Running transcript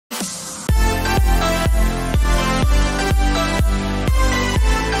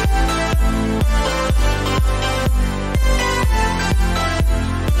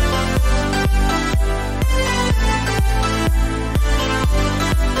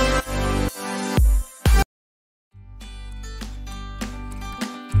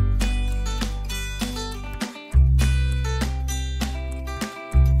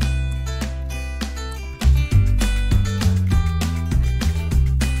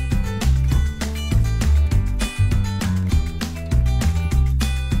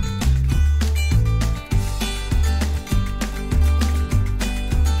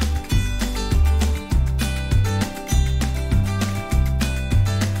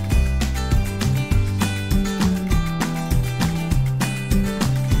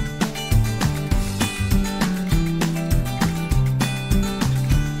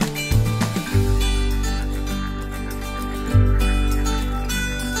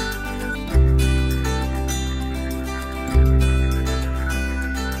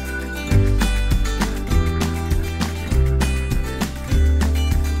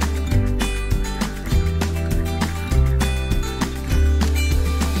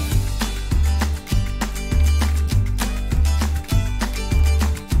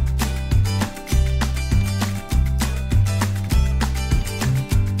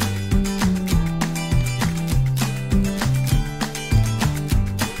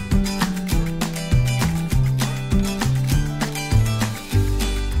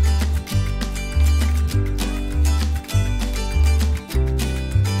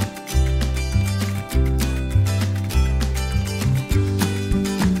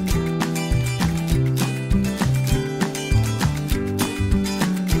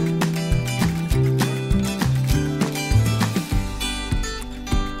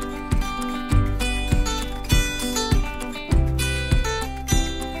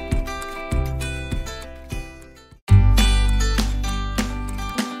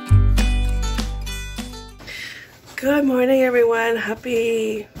Good morning, everyone.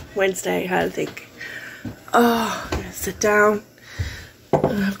 Happy Wednesday. How to think? Oh, I'm gonna sit down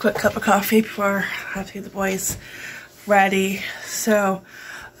and have a quick cup of coffee before I have to get the boys ready. So,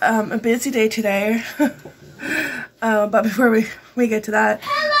 a busy day today. But before we get to that,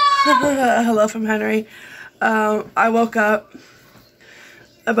 hello from Henry. I woke up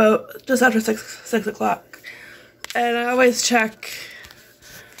about just after 6 o'clock, and I always check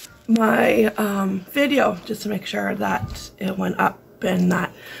my video just to make sure that it went up and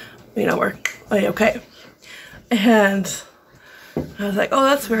that, you know, we're okay. And I was like, oh,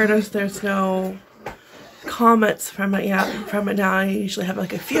 that's weird, there's no comments from it yet. From it now, I usually have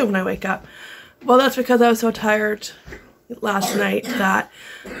like a few when I wake up. Well, that's because I was so tired last night that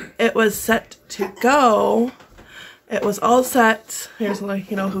it was set to go. It was all set. Here's,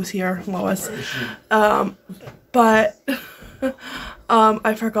 like, you know who's here, Lois. But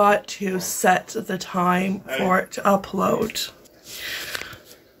I forgot to set the time for it to upload.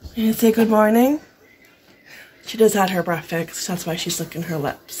 You say good morning? She just had her breakfast. That's why she's licking her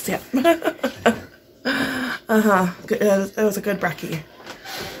lips. Yeah. It was a good brekkie.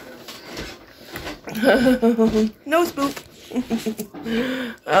 No spook.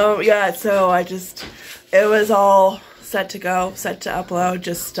 Yeah, so it was all set to go, set to upload,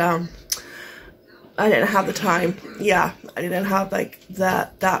 just, I didn't have the time. Yeah, I didn't have, like,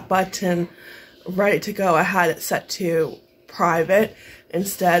 that button ready to go. I had it set to private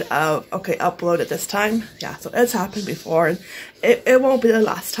instead of, okay, upload at this time. Yeah, so it's happened before, and it won't be the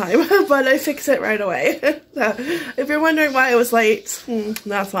last time, but I fixed it right away. So if you're wondering why it was late,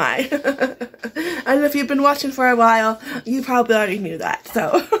 that's why. And if you've been watching for a while, you probably already knew that.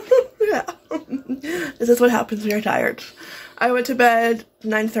 So yeah, this is what happens when you're tired. I went to bed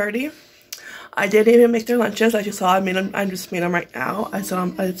 9:30. I didn't even make their lunches. As you saw, I just made them right now. I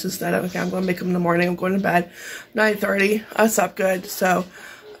just said, okay, I'm going to make them in the morning. I'm going to bed 9:30. I slept good. So,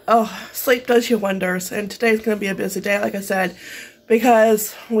 sleep does you wonders. And today's going to be a busy day, like I said,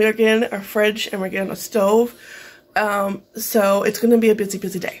 because we are getting a fridge and we're getting a stove. So it's going to be a busy,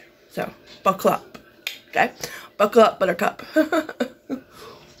 busy day. So buckle up, okay? Buckle up, buttercup. I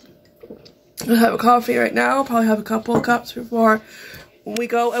have a coffee right now. Probably have a couple of cups before we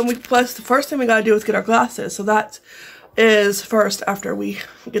go, and plus the first thing we gotta do is get our glasses. So that is first after we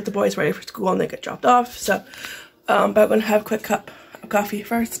get the boys ready for school and they get dropped off. So, but I'm gonna have a quick cup of coffee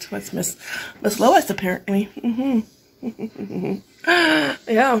first. What's Miss Lois apparently?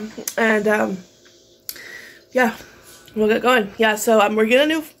 Yeah, and yeah, we'll get going. Yeah, so we're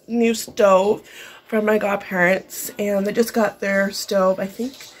getting a new stove from my godparents, and they just got their stove, I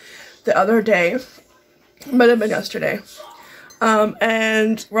think, the other day. Might have been yesterday.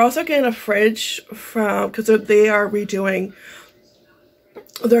 And we're also getting a fridge because they are redoing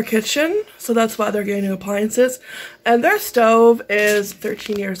their kitchen, so that's why they're getting new appliances. And their stove is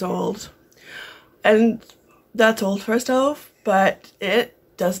 13 years old, and that's old for a stove, but it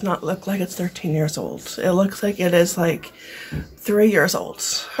does not look like it's 13 years old. It looks like it is like 3 years old,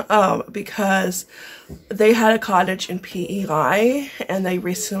 because they had a cottage in PEI and they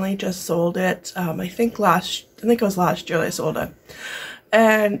recently just sold it. I think it was last year they sold it,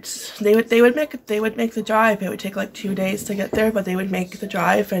 and they would make the drive. It would take like 2 days to get there, but they would make the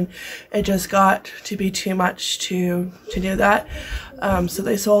drive, and it just got to be too much to do that. So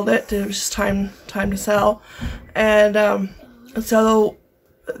they sold it. It was just time to sell, and so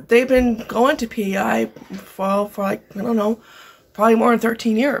they've been going to PEI for like, I don't know, probably more than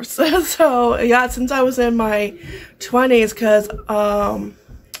 13 years. So yeah, since I was in my 20s, because I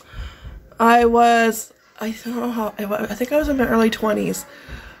don't know how, I think I was in my early 20s,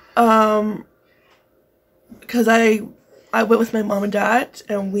 because I went with my mom and dad,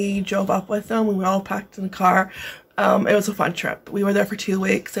 and we drove up with them. We were all packed in the car. It was a fun trip. We were there for 2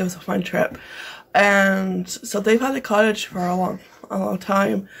 weeks. It was a fun trip. And so they've had the cottage for a long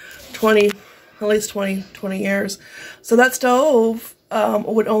time, at least 20 years. So that stove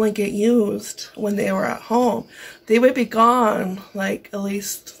would only get used when they were at home. They would be gone like at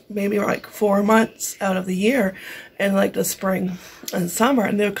least maybe like 4 months out of the year in like the spring and summer,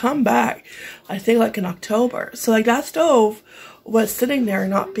 and they would come back, I think, like in October. So like that stove was sitting there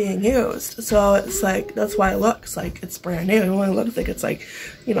not being used. So it's like, that's why it looks like it's brand new. It only looks like it's like,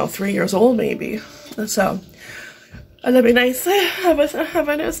 you know, 3 years old maybe. So it'd be nice to have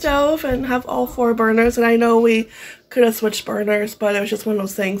a new stove and have all 4 burners. And I know we could have switched burners, but it was just one of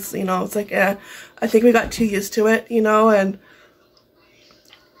those things, you know, it's like, I think we got too used to it, you know, and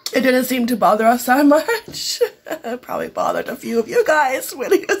it didn't seem to bother us that much. It probably bothered a few of you guys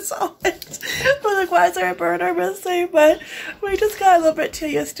when you saw it. But like, why is there a burner missing? But we just got a little bit too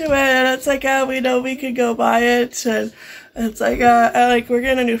used to it, and it's like, yeah, we know we could go buy it, and it's like, like we're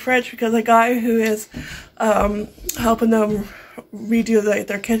getting a new fridge because a guy who is helping them redo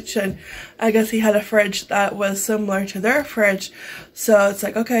their kitchen, I guess he had a fridge that was similar to their fridge. So it's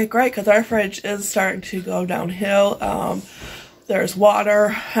like, okay, great, because our fridge is starting to go downhill. There's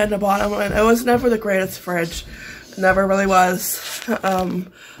water at the bottom, and it was never the greatest fridge. It never really was.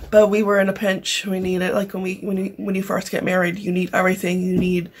 But we were in a pinch. We needed, like, when you first get married, you need everything. You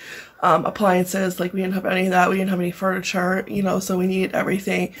need appliances. Like, we didn't have any of that. We didn't have any furniture, you know, so we needed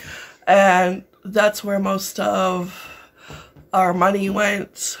everything. And that's where most of our money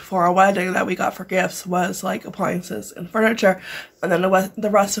went for our wedding that we got for gifts, was like appliances and furniture. And then the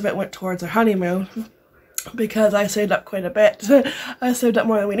rest of it went towards our honeymoon, because I saved up quite a bit. I saved up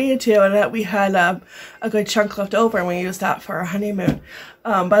more than we needed to, and that we had a good chunk left over, and we used that for our honeymoon.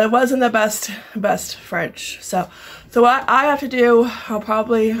 But it wasn't the best fridge. So what I have to do, I'll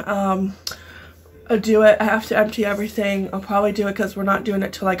probably do it. I have to empty everything. I'll probably do it because we're not doing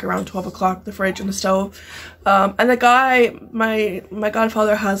it till like around 12 o'clock, the fridge and the stove. And the guy, my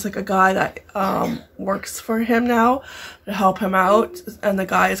godfather has like a guy that works for him now to help him out, and the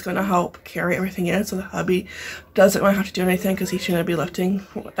guy is going to help carry everything in, so the hubby doesn't want to have to do anything because he shouldn't be lifting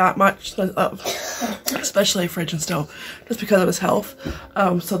that much, especially fridge and stove, just because of his health.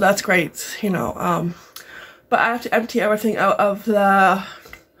 So that's great, you know. But I have to empty everything out of the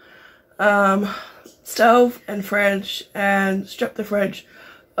stove and fridge, and strip the fridge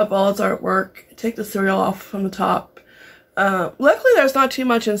of all its artwork, take the cereal off from the top. Luckily there's not too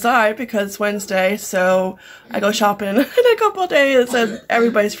much inside because it's Wednesday, so I go shopping in a couple of days and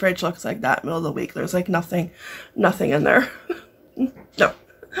everybody's fridge looks like that middle of the week. There's like nothing in there. No.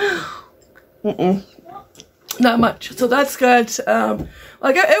 Not much. So that's good.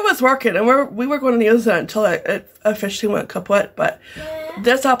 Like it was working, and we were going to use it until it officially went kaput, but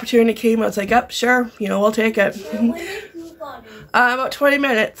this opportunity came. I was like, yep, sure, you know, we'll take it. About 20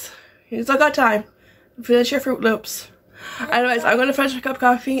 minutes. You still got time. Finish your Fruit Loops. Anyways, I'm going to finish a cup of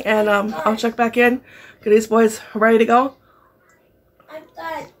coffee, and I'll check back in. Get these boys ready to go. I'm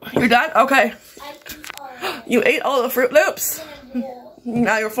done. You're done? Okay. You ate all the Fruit Loops?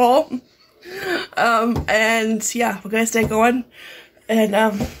 Now you're full? And yeah, we're going to stay going.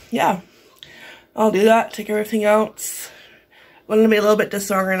 And yeah, I'll do that. Take everything out. I'm going to be a little bit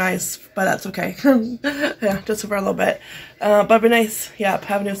disorganized, but that's okay. Yeah, just for a little bit. But it'd be nice, yeah,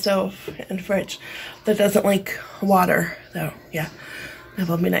 have a new stove and fridge that doesn't leak water, though. Yeah, it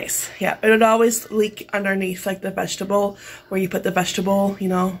would be nice. Yeah, it would always leak underneath, like the vegetable, where you put the vegetable, you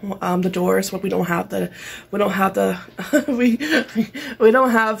know, the doors. But we don't have the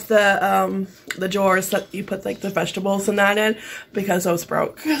drawers that you put like the vegetables and that in, because those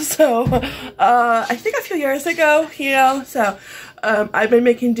broke. So I think a few years ago, you know, so I've been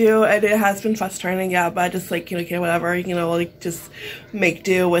making do, and it has been frustrating, yeah, but I just like, you know, okay, whatever, you know, like just make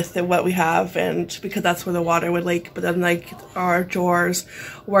do with what we have, and because that's where the water would leak. But then like our drawers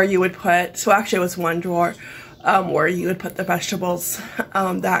where you would put, so actually it was one drawer where you would put the vegetables,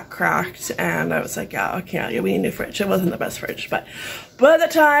 that cracked, and I was like, yeah, okay, yeah, we need a new fridge. It wasn't the best fridge, but at the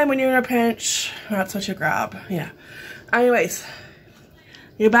time when you're in a pinch, that's what you grab. Yeah. Anyways,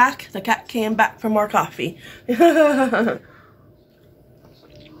 you're back. The cat came back for more coffee.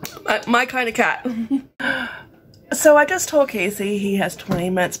 My kind of cat. So I just told Casey he has 20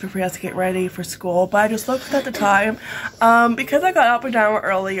 minutes before he has to get ready for school, but I just looked at the time, because I got up and down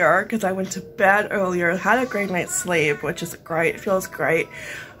earlier, because I went to bed earlier, had a great night's sleep, which is great. It feels great.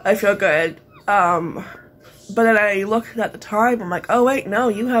 I feel good. But then I looked at the time, I'm like, oh wait, no,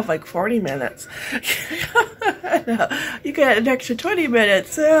 you have like 40 minutes. No, you get an extra 20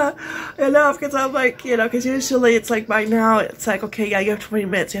 minutes. Yeah, enough, because I'm like, you know, because usually it's like by now, it's like, okay, yeah, you have 20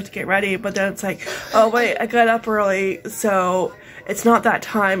 minutes, you have to get ready. But then it's like, oh wait, I got up early, so it's not that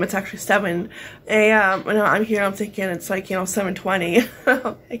time, it's actually 7 a.m. And I'm here, I'm thinking it's like, you know, 7:20.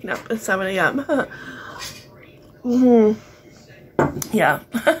 I'm waking up at 7 a.m. Yeah.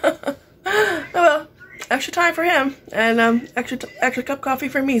 Oh well. Extra time for him, and extra cup of coffee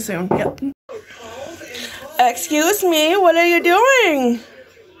for me soon. Yep. Excuse me, what are you doing?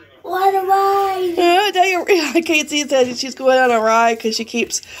 On a ride. Yeah, Casey said she's going on a ride because she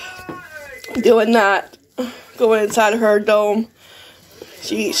keeps doing that, going inside of her dome.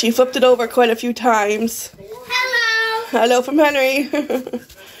 She flipped it over quite a few times. Hello. Hello from Henry.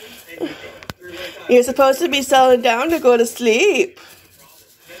 You're supposed to be settling down to go to sleep.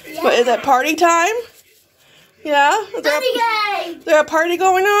 Yeah. But is it party time? Yeah? Is there a party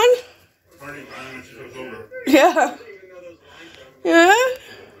going on? Yeah. Yeah?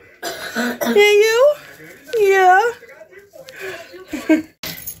 Yeah, you? Yeah.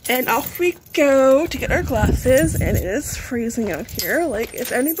 And off we go to get our glasses, and it is freezing out here. Like,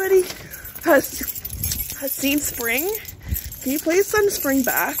 if anybody has seen spring, can you please send spring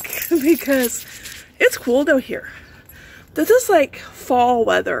back? Because it's cold out here. This is like fall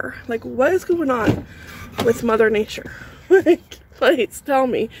weather. Like, what is going on with Mother Nature? Like, please tell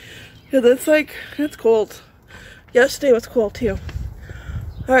me. Because it's like, it's cold. Yesterday was cold too.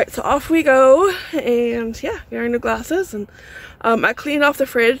 Alright, so off we go, and yeah, get our new glasses, and I cleaned off the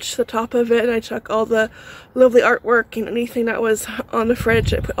fridge, the top of it, and I took all the lovely artwork and anything that was on the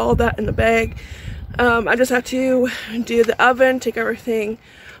fridge. I put all that in the bag. I just have to do the oven, take everything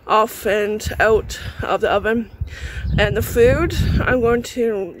off and out of the oven. And the food, I'm going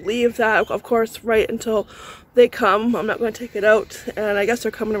to leave that, of course, right until they come. I'm not going to take it out, and I guess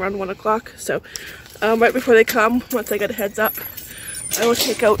they're coming around 1 o'clock, so right before they come, once I get a heads up, I will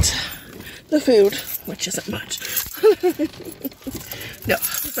take out the food, which isn't much. No.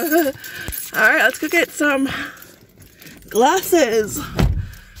 Alright, let's go get some glasses.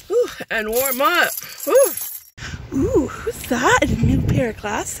 Ooh, and warm up. Ooh. Ooh, who's that? A new pair of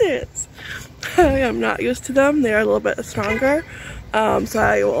glasses. I am not used to them. They're a little bit stronger. So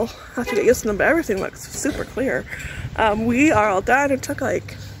I will have to get used to them, but everything looks super clear. We are all done. It took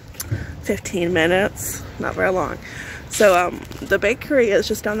like 15 minutes. Not very long. So the bakery is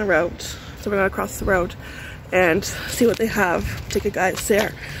just down the road. So we're gonna cross the road and see what they have. Take a guys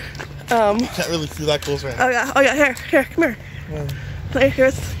there. Can't really see that close right now. Oh yeah, here, come here. Yeah.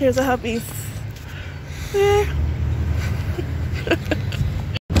 Here's a hubby. There.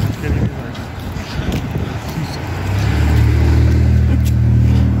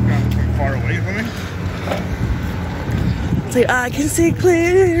 Far away from me. Say, I can see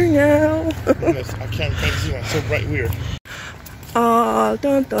clear now. I can't see one. So bright, weird. Oh,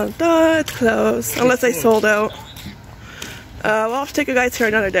 dun dun dun, it's closed. Unless they sold out. We'll have to take you guys here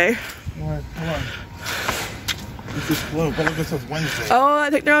another day. What? Hold on. This is closed, but look, it says Wednesday. Oh, I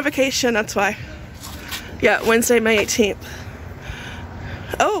think they're on vacation, that's why. Yeah, Wednesday, May 18th.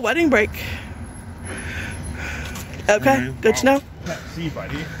 Oh, wedding break. Okay, good to know. Can't see,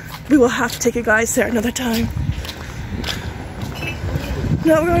 buddy. We will have to take you guys there another time.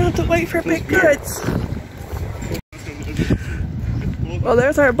 No, we're going to have to wait for big goods. Well,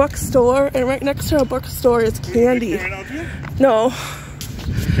 there's our bookstore, and right next to our bookstore is candy. No.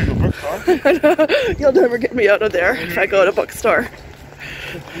 You'll never get me out of there if I go to bookstore.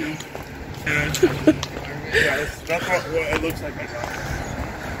 That's what it looks like.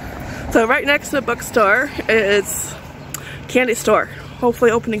 So right next to the bookstore is candy store,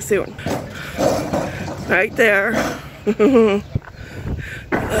 hopefully opening soon. Right there.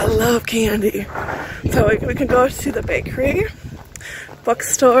 I love candy. So we can go to the bakery,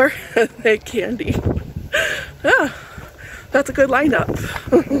 bookstore, and candy. Yeah, that's a good lineup.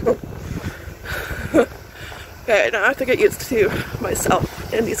 Okay, now I have to get used to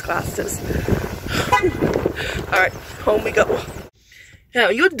myself in these glasses. Alright, home we go. How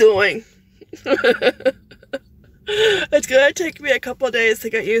you doing? It's gonna take me a couple of days to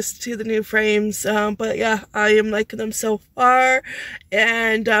get used to the new frames, but yeah, I am liking them so far,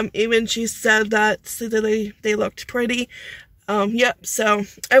 and even she said that they looked pretty. Yep, so,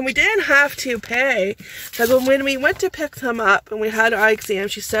 and we didn't have to pay, because when we went to pick them up and we had our eye exam,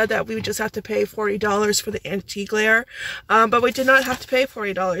 she said that we would just have to pay $40 for the anti-glare, but we did not have to pay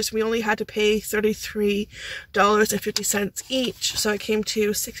 $40. We only had to pay $33.50 each, so it came to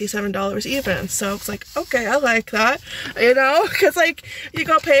 $67 even. So it's like, okay, I like that, you know, because like, you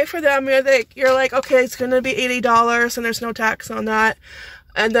go pay for them, you're like, okay, it's gonna be $80 and there's no tax on that,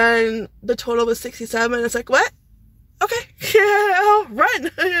 and then the total was $67. It's like, what? Okay, yeah, run,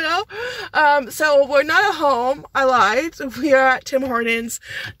 you know? So we're not at home. I lied. We are at Tim Hortons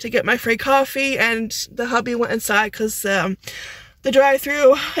to get my free coffee, and the hubby went inside because the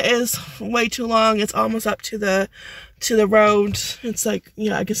drive-through is way too long. It's almost up to the road. It's like,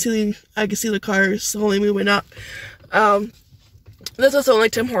 yeah, I can see the cars only moving up. This is only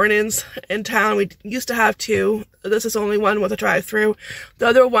Tim Hortons in town. We used to have two. This is only one with a drive-through. The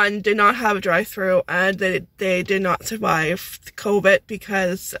other one did not have a drive-through, and they did not survive COVID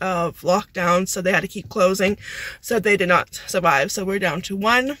because of lockdown, so they had to keep closing. So they did not survive. So we're down to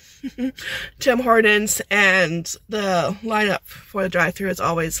one Tim Hortons, and the lineup for the drive-through is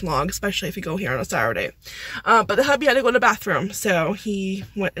always long, especially if you go here on a Saturday. But the hubby had to go to the bathroom, so he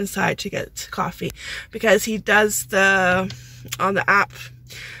went inside to get coffee because he does on the app,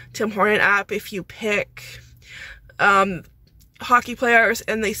 Tim Horton app, if you pick hockey players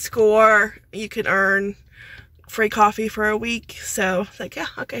and they score, you can earn free coffee for a week. So like, yeah,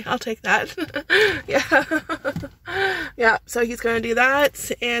 okay, I'll take that. Yeah, so he's gonna do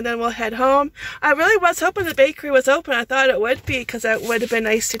that, and then we'll head home. I really was hoping the bakery was open. I thought it would be, because it would have been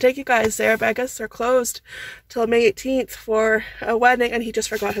nice to take you guys there, but I guess they're closed till May 18th for a wedding, and he just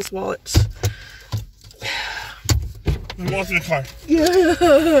forgot his wallet. The wallet's in the car.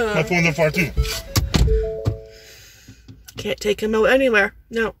 Yeah. My phone's in the car too. Can't take him out anywhere.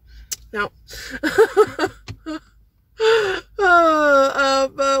 No.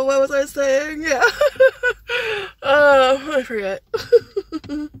 What was I saying? Yeah. I forget.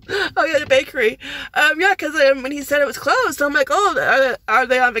 Oh yeah, the bakery. Yeah, because when he said it was closed, I'm like, oh, are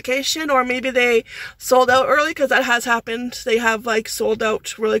they on vacation, or maybe they sold out early? Because that has happened. They have like sold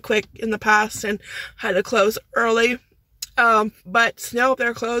out really quick in the past and had to close early. But no,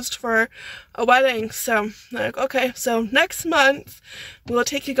 they're closed for a wedding. So like, okay, so next month we'll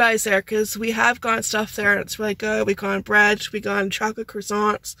take you guys there, because we have gotten stuff there and it's really good. We got bread, we got chocolate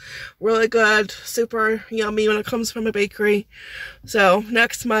croissants, really good, super yummy when it comes from a bakery. So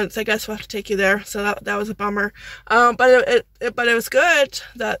next month I guess we'll have to take you there. So that was a bummer. But it was good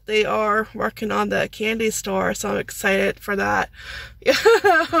that they are working on the candy store, so I'm excited for that. Yeah.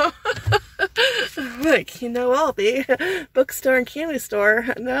 Like, I'll be bookstore and candy store.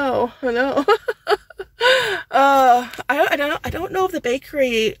 No. I don't know if the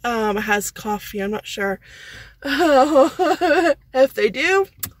bakery has coffee. I'm not sure. If they do,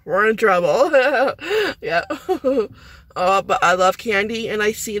 we're in trouble. Yeah. But I love candy, and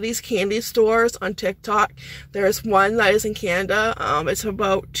I see these candy stores on TikTok. There's one that is in Canada. It's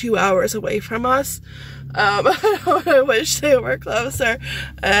about 2 hours away from us. I wish they were closer.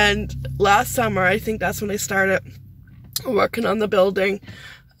 And last summer, I think that's when I started working on the building.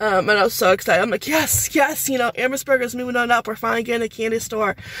 And I was so excited. I'm like, yes, Amherstburg is moving on up. We're finally getting a candy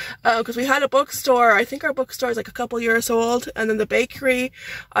store. Because we had a bookstore. I think our bookstore is like a couple years old. And then the bakery,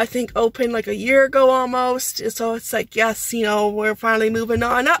 I think, opened like a year ago almost. And so it's like, yes, we're finally moving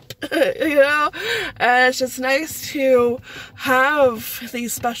on up. And it's just nice to have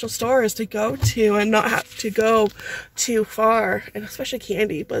these special stores to go to and not have to go too far. And especially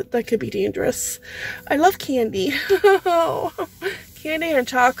candy, but that could be dangerous. I love candy. Candy and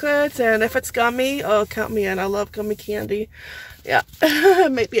chocolate, and if it's gummy, oh, count me in. I love gummy candy. Yeah.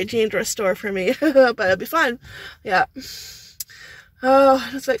 It might be a dangerous store for me, but it'll be fun. Yeah. Oh,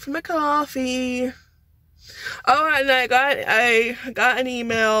 let's wait for my coffee. Oh, and I got an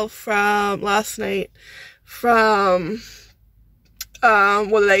email from last night from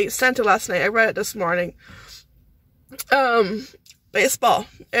well, they sent it last night. I read it this morning. Baseball.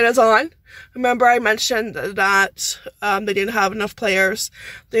 It is on. Remember I mentioned that they didn't have enough players.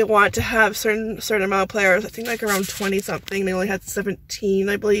 They want to have certain amount of players. I think like around 20 something. They only had 17,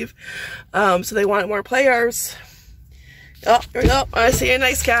 I believe. So they want more players. Oh, here we go. I see a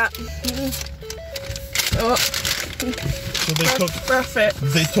nice cat. Oh. So perfect.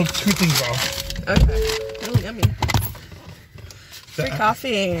 They took 2 things off. Okay. Oh, yummy. Free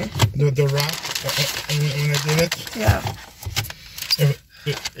coffee. The wrap, when I did it. Yeah.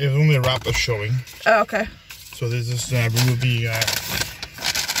 It was only a wrap that's showing. Oh, okay. So there's this remove the.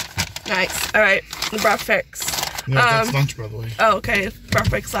 Nice. All right. The breakfast. Yeah, that's lunch, by the way. Oh, okay.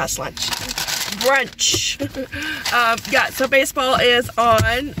 Breakfast / lunch. Brunch. Yeah. So baseball is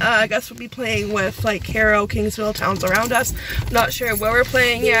on. I guess we'll be playing with like Harrow, Kingsville, towns around us. Not sure where we're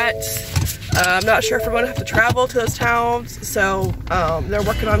playing yet. I'm not sure if we're going to have to travel to those towns. So they're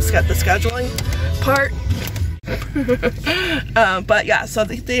working on the scheduling part. But yeah, so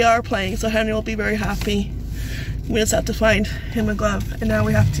they are playing, so Henry will be very happy. We just have to find him a glove, and now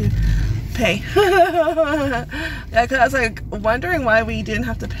we have to pay. Yeah, because I was like wondering why we didn't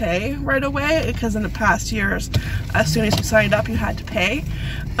have to pay right away, because in the past years, as soon as you signed up, you had to pay.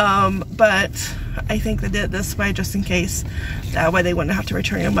 But I think they did it this way just in case. That way they wouldn't have to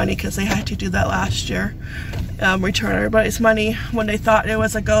return your money, because they had to do that last year. Return everybody's money when they thought it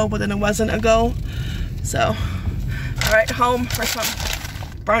was a go, but then it wasn't a go. So, all right, home for some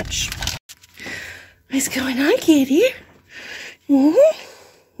brunch. What's going on, kitty? You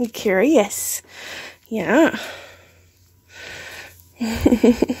curious? Yeah.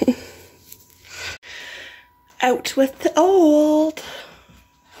 Out with the old.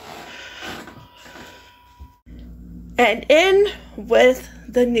 And in with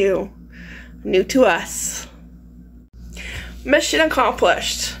the new. New to us. Mission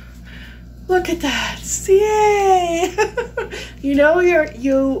accomplished. Look at that. Yay! You know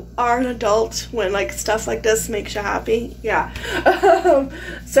you are an adult when like stuff like this makes you happy. Yeah.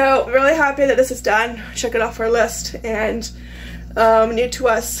 So really happy that this is done. Check it off our list. And new to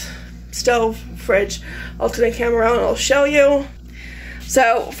us, stove, fridge. I'll turn the camera around and I'll show you.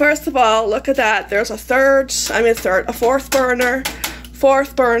 So first of all, look at that. There's a fourth burner.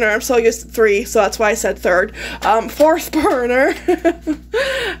 Fourth burner. I'm so used to 3, so that's why I said third. Fourth burner.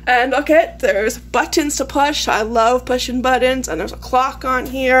 And look at, there's buttons to push. I love pushing buttons. And there's a clock on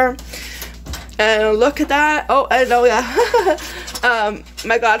here. And look at that. Oh, I know, yeah.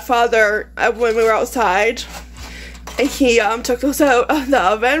 My godfather, when we were outside, he took those out of the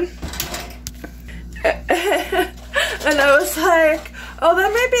oven. And I was like, oh,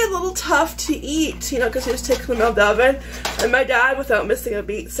 that may be a little tough to eat, you know, because he was taking them out of the oven. And my dad, without missing a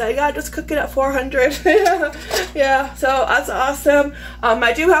beat, said, yeah, just cook it at 400. Yeah, so that's awesome.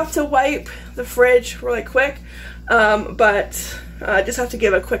 I do have to wipe the fridge really quick, but I just have to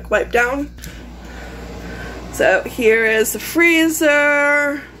give a quick wipe down. So here is the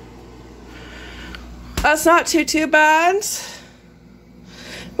freezer. That's not too bad.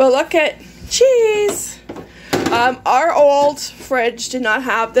 But look at cheese. Our old fridge did not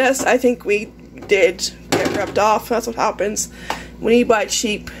have this. I think we did get ripped off. That's what happens when you buy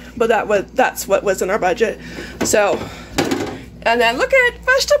cheap. But that's what was in our budget. So, and then look at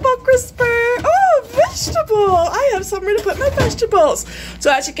vegetable crisper. Oh, vegetable! I have somewhere to put my vegetables.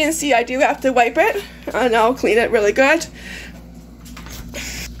 So as you can see, I do have to wipe it, and I'll clean it really good.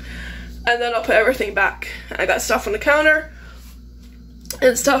 And then I'll put everything back. I got stuff on the counter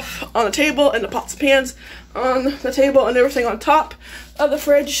and stuff on the table, and the pots and pans on the table, and everything on top of the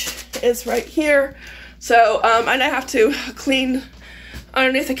fridge is right here. So and I have to clean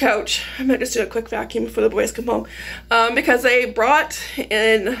underneath the couch. I might just do a quick vacuum before the boys come home, because they brought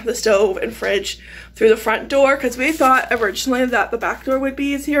in the stove and fridge through the front door, because we thought originally that the back door would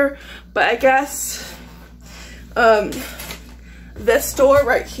be easier, but I guess this door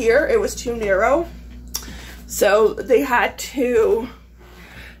right here, it was too narrow, so they had to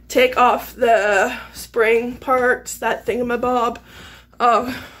take off the spring parts, that thingamabob,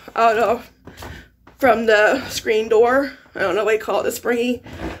 out of from the screen door. I don't know what you call it, the spring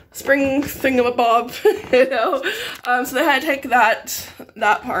thingamabob, you know. So they had to take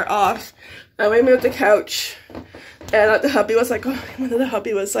that part off, and we moved the couch. And the hubby was like,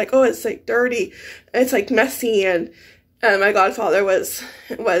 oh, it's like dirty, it's like messy, and my godfather was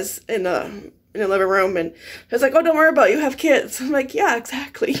in the living room, and he was like, oh, don't worry about it, you have kids. I'm like, yeah,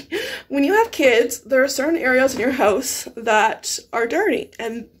 exactly. When you have kids, there are certain areas in your house that are dirty,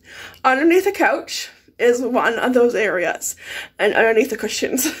 and underneath the couch is one of those areas, and underneath the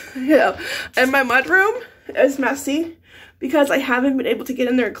cushions, you know. And my mudroom is messy because I haven't been able to get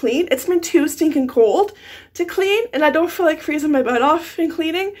in there and clean. It's been too stinking cold to clean, and I don't feel like freezing my butt off in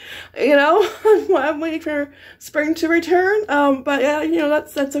cleaning, you know. I'm waiting for spring to return, but yeah, you know,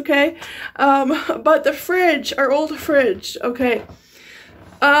 that's okay. But the fridge, our old fridge, okay,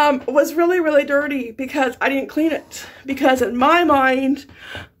 was really dirty because I didn't clean it. Because in my mind,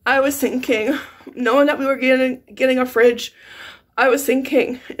 I was thinking, knowing that we were getting a fridge, I was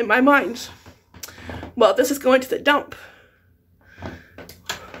thinking in my mind, well, this is going to the dump.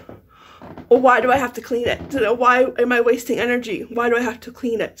 Well, why do I have to clean it? You know, why am I wasting energy? Why do I have to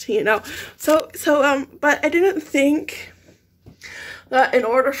clean it? You know, so but I didn't think that in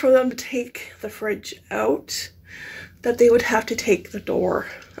order for them to take the fridge out, that they would have to take the door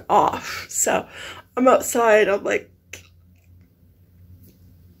off. So I'm outside, I'm like,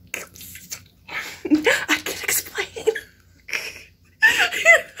 I can't explain. You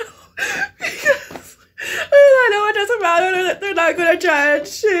know, because I know it doesn't matter, they're not gonna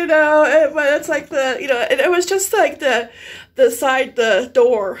judge, you know, but it's like you know, it was just like the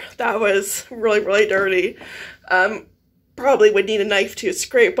door that was really dirty. Probably would need a knife to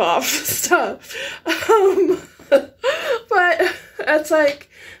scrape off stuff. But it's like,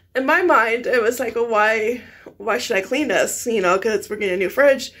 in my mind, it was like, well, why should I clean this? You know, because we're getting a new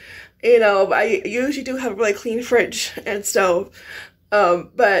fridge. You know, I usually do have a really clean fridge and stove,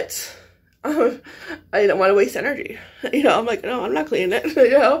 but I didn't want to waste energy. You know, I'm like, no, I'm not cleaning it.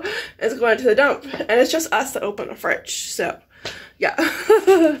 You know, it's going to the dump, and it's just us that open a fridge. So, yeah.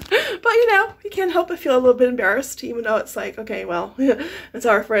 But you know, you can't help but feel a little bit embarrassed, even though it's like, okay, well, it's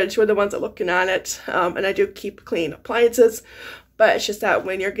our fridge. We're the ones that are looking at it, and I do keep clean appliances. But it's just that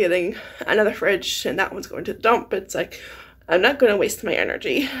when you're getting another fridge and that one's going to the dump, it's like, I'm not going to waste my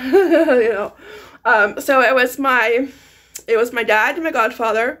energy, you know. So it was my dad and my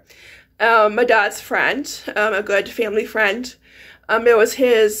godfather, my dad's friend, a good family friend. It was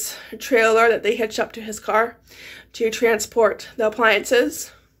his trailer that they hitched up to his car, to transport the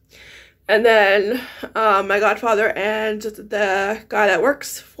appliances. And then my godfather and the guy that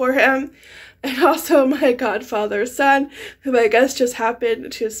works for him, and also my godfather's son, who I guess just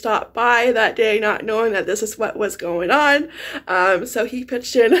happened to stop by that day not knowing that this is what was going on. So he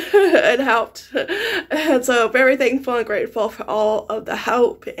pitched in and helped. And so very thankful and grateful for all of the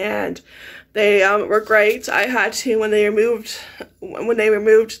help, and they were great. I had to, when they removed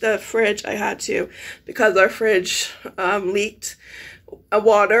the fridge, I had to, because our fridge leaked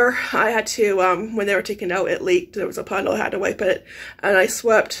water, I had to, when they were taking out, it leaked. There was a puddle, I had to wipe it, and I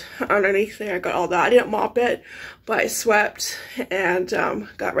swept underneath there. I got all that. I didn't mop it, but I swept and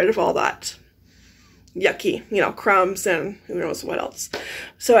got rid of all that yucky, you know, crumbs and who knows what else.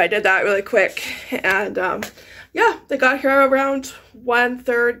 So I did that really quick, and yeah, they got here around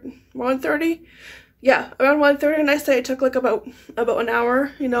 1:30. Yeah, around 1:30, and I say it took like about an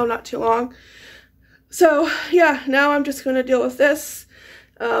hour, you know, not too long. So yeah, now I'm just gonna deal with this,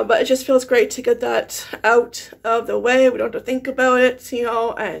 but it just feels great to get that out of the way. We don't have to think about it, you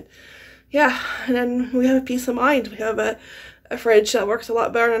know, and yeah, and then we have a peace of mind. We have a fridge that works a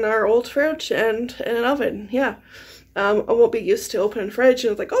lot better than our old fridge, and an oven. Yeah, I won't be used to opening the fridge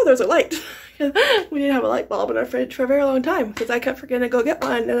and it's like, oh, there's a light. We didn't have a light bulb in our fridge for a very long time because I kept forgetting to go get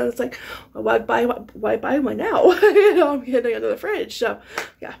one, and it's like, well, why buy one now? You know, I'm getting under the fridge. So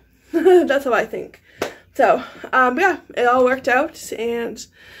yeah, that's how I think. So yeah, it all worked out, and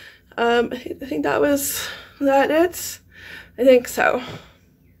I think that was it. I think so.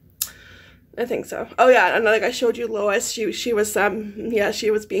 Oh yeah, and like I showed you Lois, she was yeah,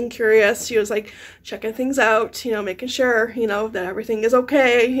 she was being curious. She was like checking things out, you know, making sure, you know, that everything is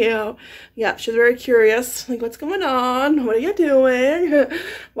okay, you know. Yeah, she was very curious, like, what's going on? What are you doing?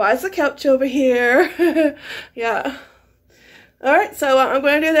 Why is the couch over here? Yeah. Alright, so I'm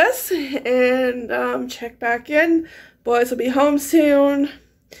going to do this and check back in. Boys will be home soon.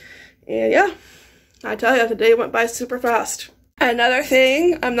 And yeah, I tell you, the day went by super fast. Another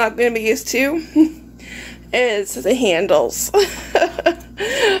thing I'm not going to be used to is the handles.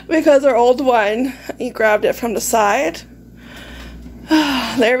 Because our old one, he grabbed it from the side.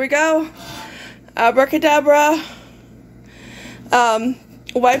 There we go. Abracadabra.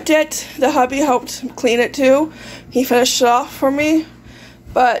 Wiped it. The hubby helped clean it too. He finished it off for me.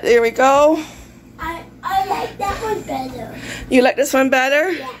 But there we go. I like that one better. You like this one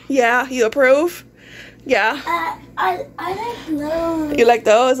better? Yeah. Yeah, you approve? Yeah. I like those. You like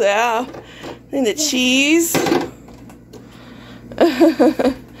those? Yeah. And the cheese.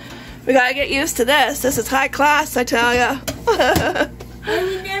 We gotta get used to this. This is high class, I tell ya. And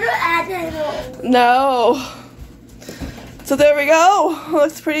we never added those. No. So there we go.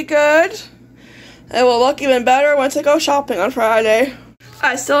 Looks pretty good. It will look even better once I go shopping on Friday.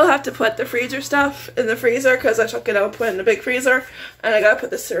 I still have to put the freezer stuff in the freezer because I took it out and put it in the big freezer, and I gotta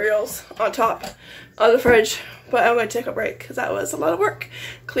put the cereals on top of the fridge. But I'm gonna take a break because that was a lot of work.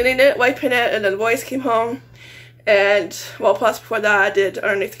 Cleaning it, wiping it, and then the boys came home. And, well, plus before that I did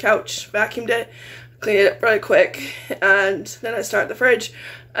underneath the couch, vacuumed it, cleaned it really quick, and then I started the fridge.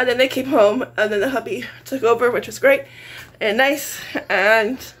 And then they came home, and then the hubby took over, which was great and nice.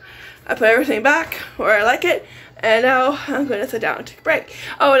 And I put everything back where I like it. And now I'm going to sit down and take a break.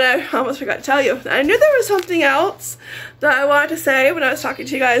 Oh, and I almost forgot to tell you. I knew there was something else that I wanted to say when I was talking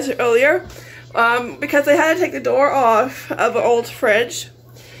to you guys earlier. Because I had to take the door off of an old fridge.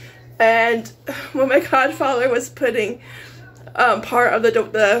 And when my godfather was putting part of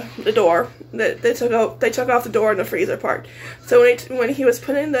the door, they took off the door and the freezer part. So when he was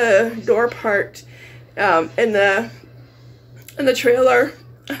putting the door part in the trailer,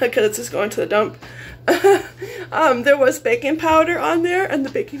 because it's just going to the dump, there was baking powder on there, and the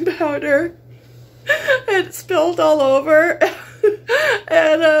baking powder had spilled all over.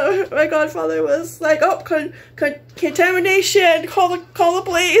 And my godfather was like, "Oh, contamination! Call the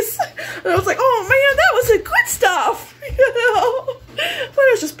police!" And I was like, "Oh man, that was the good stuff, you know." But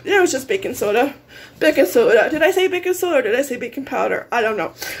it was just baking soda. Baking soda. Did I say baking soda or did I say baking powder? I don't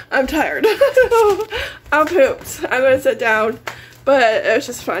know. I'm tired. I'm pooped. I'm gonna sit down. But it was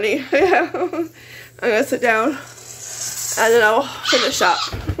just funny. Yeah. I'm gonna sit down and then I'll finish up.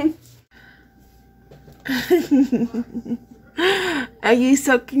 Are you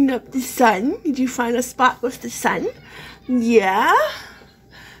soaking up the sun? Did you find a spot with the sun? Yeah?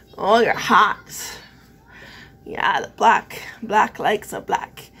 Oh, you're hot. Yeah, the black likes the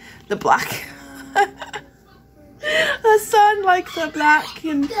black. The black. The sun likes the black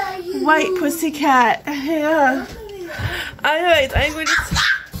and white pussycat. Yeah. Anyways, I'm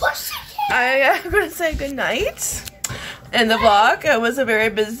going to say good night. in the vlog. It was a very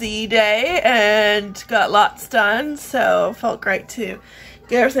busy day and got lots done, so it felt great to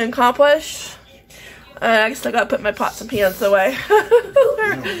get everything accomplished. I still gotta put my pots and pans away.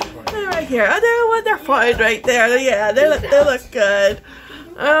 They're right here. Oh, they're fine right there. Yeah, they look good.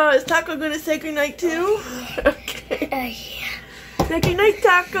 Oh, is Taco gonna say goodnight too? Okay. Say goodnight,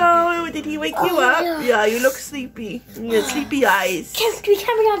 Taco. Did he wake you up? Yeah, you look sleepy. You have sleepy eyes. We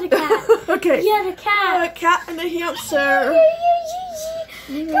can't be on the cat. Okay. Yeah, the cat. A cat and a hamster.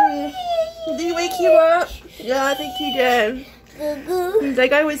 Did he wake you up? Yeah, I think he did. That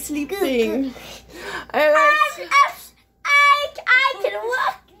guy was sleeping. I can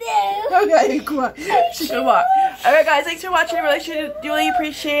walk now. Okay, come on. She can walk. Alright guys, thanks for watching. I really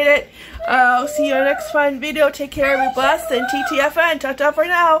appreciate it. I'll see you in the next fun video. Take care, be blessed, and TTFN. Ta-ta for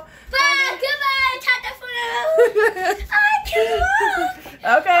now. Bye. Goodbye. Ta-ta for now. I can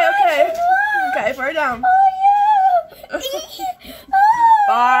walk. Okay. Okay, far down. Oh, yeah.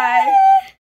 Bye.